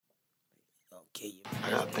kill you. I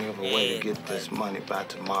gotta think of a way to get this money by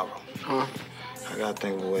tomorrow. Huh? I gotta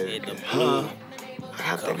think of a way to Hit the get. blue. I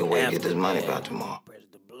gotta think of a way to get this money by tomorrow. Press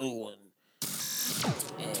the blue one.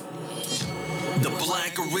 The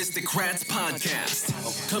Black Aristocrats Podcast.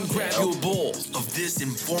 Come grab you a bowl of this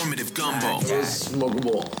informative gumbo. Smoke a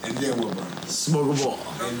ball. And then we'll burn. Smoke a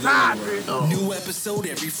ball. New episode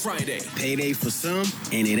every Friday. Payday for some,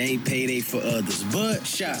 and it ain't payday for others. But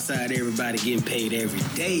shouts out everybody getting paid every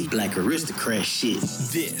day. Black aristocrat shit.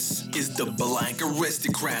 This is the Black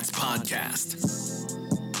Aristocrats Podcast.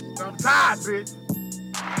 I'm tired, bitch.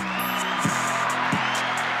 Oh,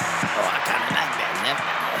 I kind of like that.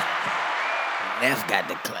 Neff got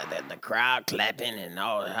the crowd clapping and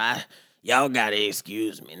all. Y'all gotta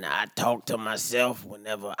excuse me. Now, I talk to myself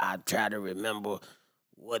whenever I try to remember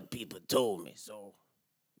what people told me. So,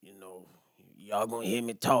 y'all gonna hear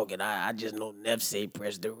me talking. I just know Neff say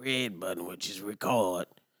press the red button, which is record.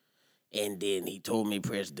 And then he told me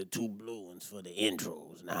press the 2 blue ones for the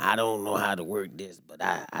intros. Now, I don't know how to work this, but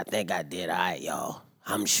I think I did all right, y'all.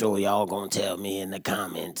 I'm sure y'all gonna tell me in the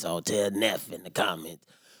comments or tell Neff in the comments.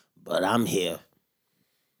 But I'm here.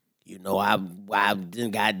 I've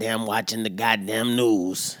been goddamn watching the goddamn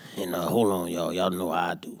news. And hold on, y'all. Y'all know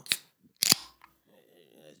how I do.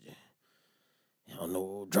 Y'all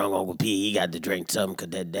know drunk Uncle P, he got to drink something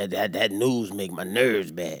because that news make my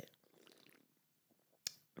nerves bad.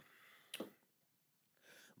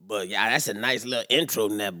 But yeah, that's a nice little intro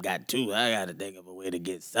Nep got too. I got to think of a way to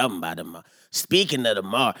get something by tomorrow. Speaking of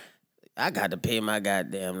tomorrow, I got to pay my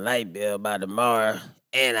goddamn light bill by tomorrow.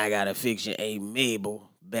 And I got to fix your Aunt Mabel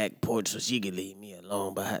back porch so she can leave me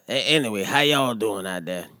alone. But anyway, how y'all doing out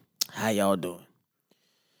there? How y'all doing?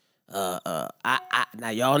 Now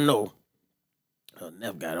y'all know,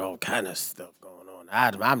 Neff got all kind of stuff going on.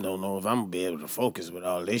 I don't know if I'm gonna be able to focus with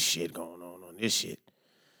all this shit going on this shit.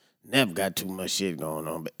 Neff got too much shit going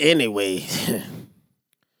on. But anyway, I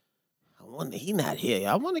wonder, he not here.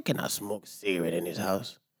 I wonder, can I smoke a cigarette in his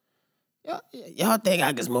house? Y'all think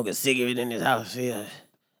I can smoke a cigarette in his house? Yeah,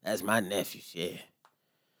 that's my nephew, shit.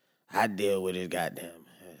 I deal with his goddamn,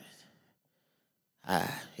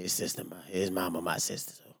 his sister, his mama, my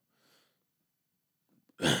sister. So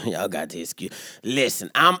y'all got to excuse. Listen,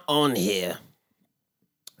 I'm on here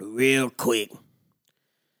real quick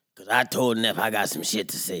because I told Neff I got some shit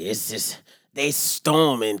to say. It's just, they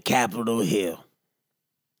storming Capitol Hill.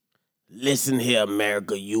 Listen here,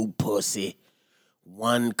 America, you pussy.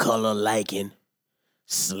 One color liking,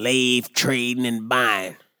 slave trading and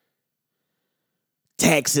buying,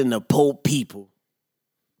 taxing the poor people.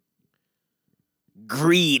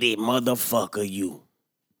 Greedy motherfucker, you.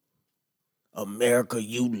 America,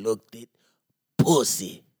 you looked at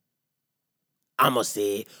pussy. I'ma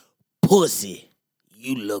say pussy.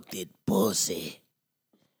 You looked at pussy.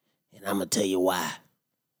 And I'ma tell you why.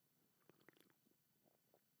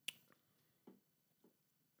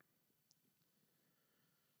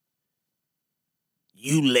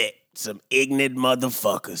 You let some ignorant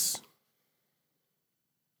motherfuckers.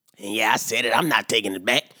 And yeah, I said it. I'm not taking it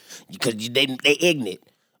back because they ignorant.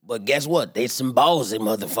 But guess what? They some ballsy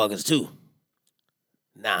motherfuckers too.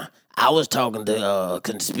 Nah, I was talking to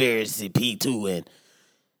Conspiracy P2, and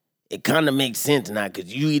it kind of makes sense now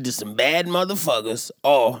because you either some bad motherfuckers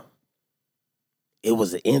or it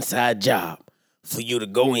was an inside job for you to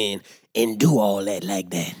go in and do all that like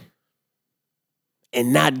that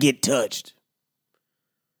and not get touched.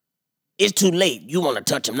 It's too late. You want to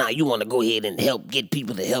touch them now. You want to go ahead and get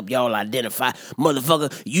people to help y'all identify.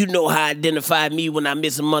 Motherfucker, you know how I identify me when I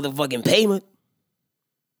miss a motherfucking payment.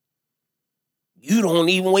 You don't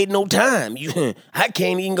even wait no time. I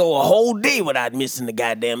can't even go a whole day without missing the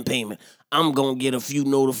goddamn payment. I'm going to get a few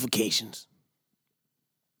notifications.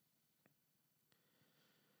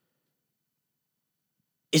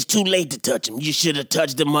 It's too late to touch them. You should have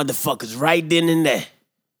touched the motherfuckers right then and there.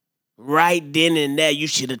 Right then and there, you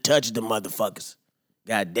should have touched the motherfuckers.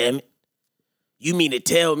 God damn it. You mean to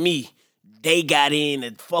tell me they got in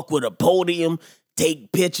and fuck with a podium,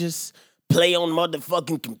 take pictures, play on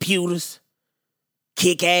motherfucking computers,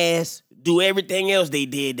 kick ass, do everything else they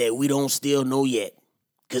did that we don't still know yet?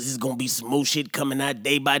 Because there's going to be some more shit coming out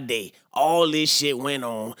day by day. All this shit went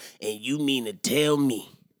on, and you mean to tell me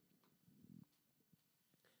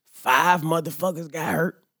 5 motherfuckers got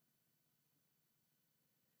hurt?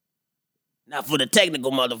 Now, for the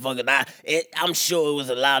technical motherfuckers, I'm sure it was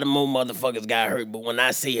a lot of more motherfuckers got hurt, but when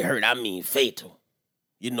I say hurt, I mean fatal.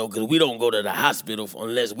 Because we don't go to the hospital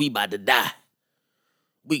unless we about to die.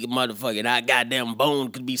 We could motherfucking, our goddamn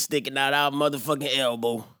bone could be sticking out our motherfucking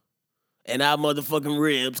elbow, and our motherfucking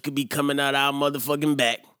ribs could be coming out our motherfucking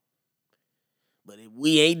back. But if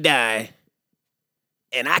we ain't dying,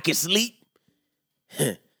 and I can sleep,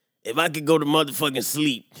 if I could go to motherfucking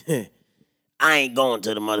sleep, I ain't going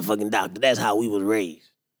to the motherfucking doctor. That's how we was raised.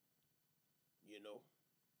 You know?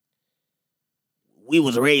 We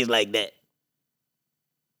was raised like that.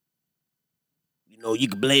 You know, you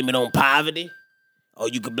could blame it on poverty, or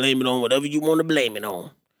you could blame it on whatever you want to blame it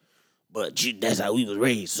on. But that's how we was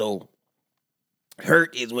raised. So,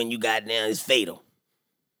 hurt is when you goddamn, it's fatal.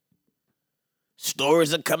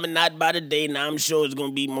 Stories are coming out by the day. Now I'm sure it's going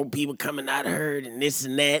to be more people coming out of hurt and this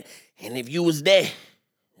and that. And if you was there,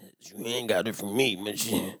 you ain't got it from me, man.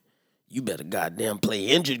 You better goddamn play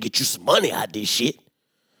injured, get you some money out this shit.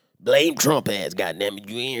 Blame Trump ass, goddamn it.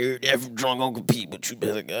 You ain't heard that from drunk Uncle Pete, but you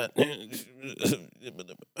better goddamn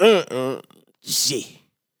shit.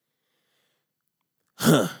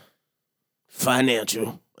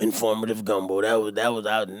 Financial informative gumbo. That was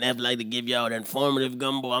I would never like to give y'all that informative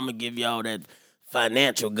gumbo. I'm gonna give y'all that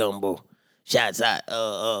financial gumbo. Shots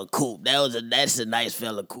out, Coop. That's a nice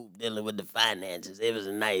fella, Coop, dealing with the finances. It was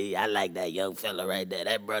I like that young fella right there.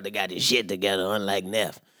 That brother got his shit together, unlike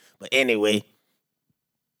Neff. But anyway,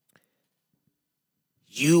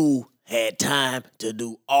 you had time to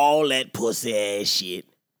do all that pussy ass shit,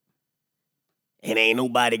 and ain't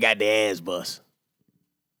nobody got their ass bust.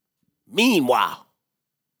 Meanwhile,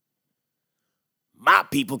 my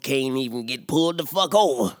people can't even get pulled the fuck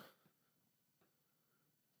over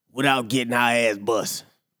without getting our ass bust.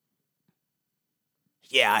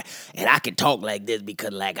 Yeah, and I can talk like this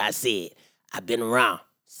because, like I said, I've been around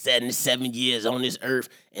 77 years on this earth,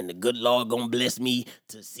 and the good Lord gonna bless me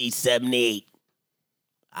to see 78.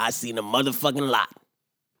 I seen a motherfucking lot.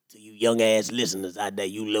 To you young ass listeners out there,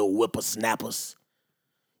 you little whippersnappers,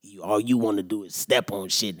 all you want to do is step on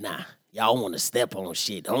shit now. Y'all want to step on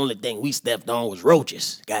shit. The only thing we stepped on was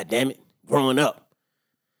roaches. God damn it, growing up.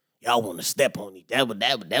 Y'all want to step on it. That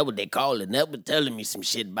what they call it. That was telling me some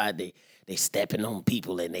shit about they stepping on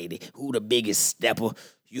people and they who the biggest stepper.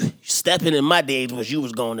 You stepping in my days was you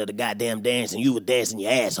was going to the goddamn dance and you were dancing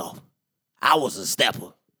your ass off. I was a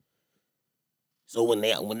stepper. So when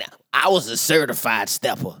I was a certified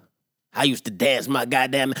stepper. I used to dance my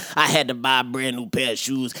goddamn. I had to buy a brand new pair of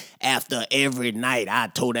shoes after every night. I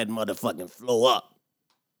tore that motherfucking floor up.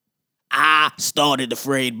 I started the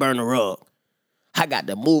frayed burner rug. I got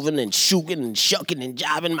to moving and shooking and shucking and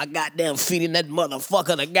jiving my goddamn feet in that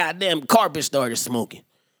motherfucker. The goddamn carpet started smoking.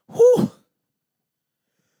 Whew.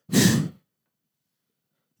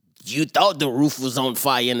 You thought the roof was on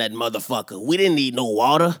fire in that motherfucker. We didn't need no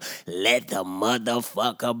water. Let the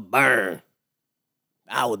motherfucker burn.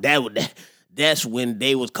 That's when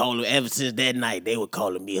they was calling, ever since that night, they were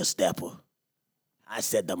calling me a stepper. I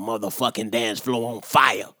set the motherfucking dance floor on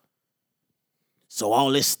fire. So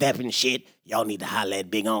all this stepping shit, y'all need to holler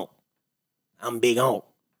at Big On. I'm Big On.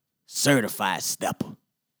 Certified stepper.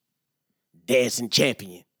 Dancing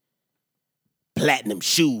champion. Platinum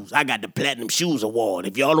shoes. I got the Platinum Shoes Award.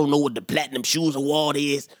 If y'all don't know what the Platinum Shoes Award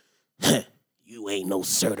is, you ain't no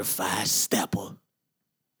certified stepper.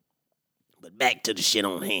 But back to the shit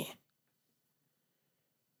on hand.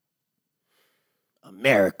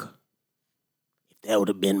 America. If that would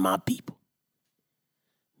have been my people.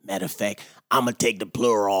 Matter of fact, I'm going to take the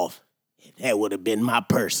plural off. If that would have been my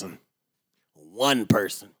person. One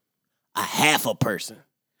person. A half a person.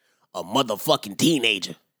 A motherfucking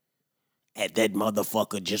teenager. At that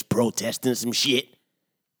motherfucker just protesting some shit.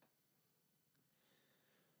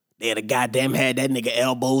 They'd have goddamn had that nigga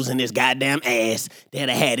elbows in his goddamn ass. They'd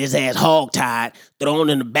have had his ass hog-tied, thrown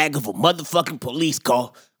in the back of a motherfucking police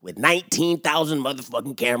car with 19,000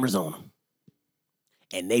 motherfucking cameras on him.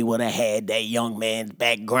 And they would have had that young man's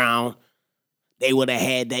background. They would have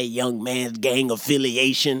had that young man's gang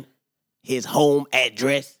affiliation, his home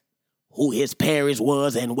address, who his parents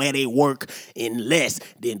was and where they work in less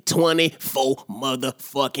than 24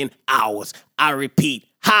 motherfucking hours. I repeat,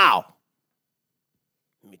 how?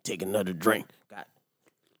 Let me take another drink. God.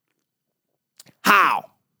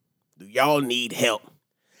 How do y'all need help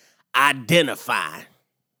identifying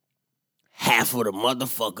half of the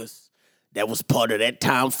motherfuckers that was part of that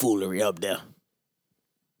tomfoolery up there?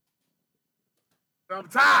 I'm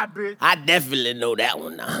tired, bitch. I definitely know that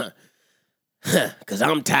one now. Because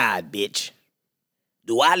I'm tired, bitch.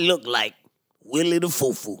 Do I look like Willie the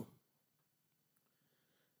Foo-Foo?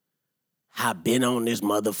 I've been on this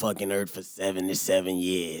motherfucking earth for 77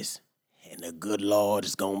 years. And the good Lord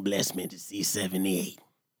is going to bless me to see 78.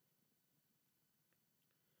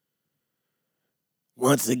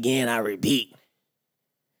 Once again, I repeat.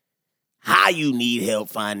 How you need help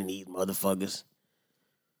finding these motherfuckers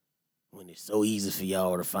when it's so easy for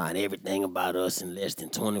y'all to find everything about us in less than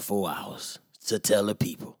 24 hours to tell the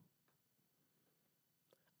people.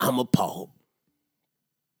 I'm appalled.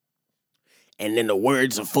 And in the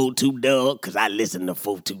words of 42 Doug, because I listen to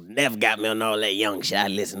 42, never got me on all that young shit. I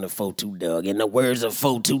listen to 42 Doug. In the words of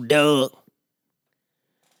 42 Doug,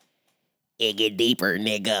 it get deeper,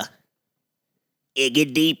 nigga. It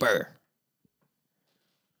get deeper.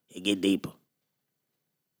 It get deeper.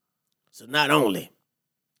 So not only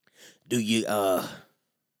do you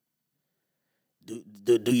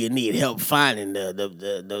do you need help finding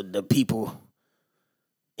the people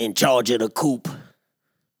in charge of the coop,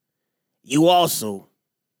 you also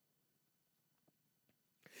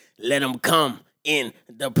let them come in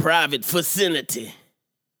the private vicinity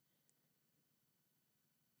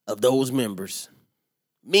of those members.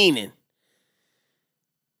 Meaning,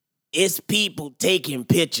 it's people taking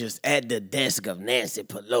pictures at the desk of Nancy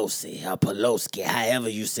Pelosi, or Pelosi, however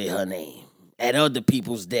you say her name, at other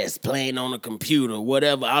people's desks, playing on a computer,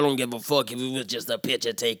 whatever. I don't give a fuck if it was just a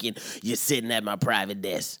picture taken. You're sitting at my private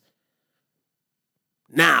desk.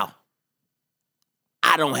 Now,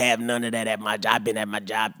 I don't have none of that at my job. I've been at my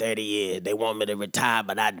job 30 years. They want me to retire,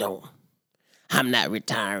 but I don't. I'm not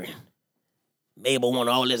retiring. Mabel want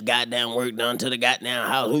all this goddamn work done to the goddamn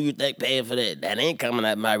house. Who you think paying for that? That ain't coming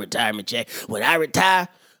out of my retirement check. When I retire,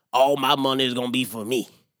 all my money is going to be for me.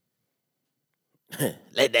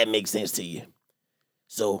 Let that make sense to you.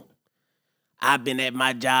 So, I've been at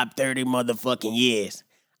my job 30 motherfucking years.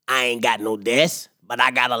 I ain't got no desk, but I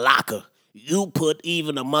got a locker. You put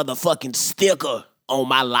even a motherfucking sticker on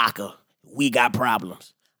my locker, we got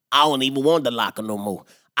problems. I don't even want the locker no more.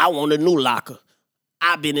 I want a new locker.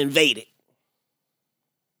 I've been invaded.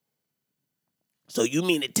 So you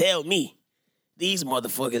mean to tell me these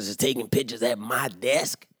motherfuckers is taking pictures at my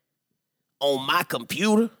desk, on my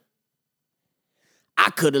computer?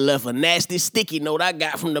 I could have left a nasty sticky note I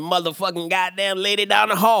got from the motherfucking goddamn lady down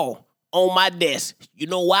the hall on my desk. You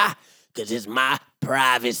know why? Because it's my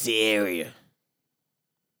privacy area.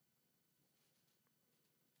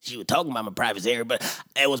 She was talking about my privacy area, but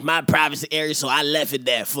it was my privacy area, so I left it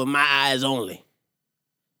there for my eyes only.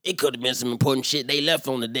 It could have been some important shit they left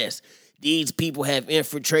on the desk. These people have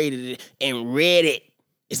infiltrated it and read it.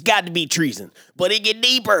 It's got to be treason. But it get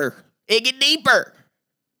deeper. It get deeper.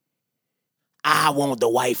 I want the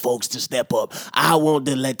white folks to step up. I want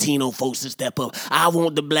the Latino folks to step up. I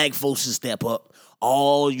want the black folks to step up.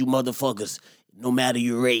 All you motherfuckers, no matter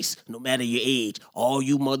your race, no matter your age, all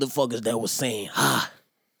you motherfuckers that was saying,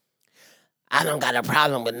 I don't got a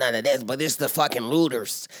problem with none of this, but it's the fucking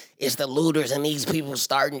looters. It's the looters and these people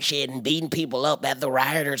starting shit and beating people up at the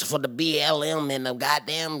rioters for the BLM and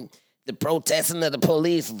the protesting of the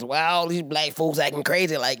police. Why all these black folks acting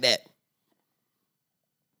crazy like that?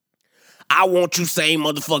 I want you same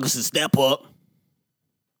motherfuckers to step up.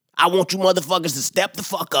 I want you motherfuckers to step the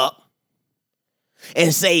fuck up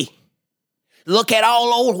and say, look at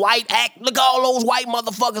all those white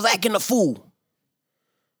motherfuckers acting a fool.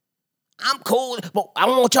 I'm cool, but I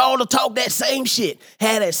want y'all to talk that same shit.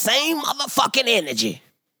 Have that same motherfucking energy.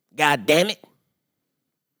 God damn it.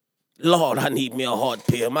 Lord, I need me a heart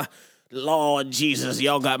pill. Lord Jesus,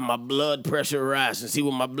 y'all got my blood pressure rising. See,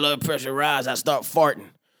 when my blood pressure rises, I start farting.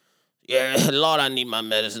 Yeah, Lord, I need my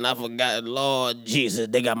medicine. I forgot. Lord Jesus,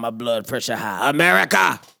 they got my blood pressure high.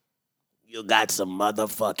 America, you got some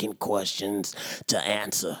motherfucking questions to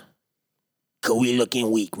answer. Because we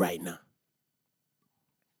looking weak right now.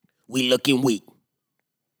 We looking weak.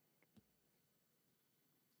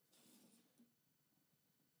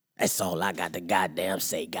 That's all I got to goddamn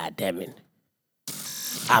say, goddamn it.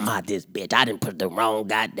 I'm out this bitch. I didn't put the wrong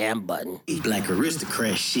goddamn button. Black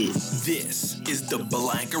aristocrat shit. This is the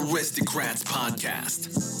Black Aristocrats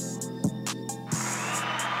Podcast.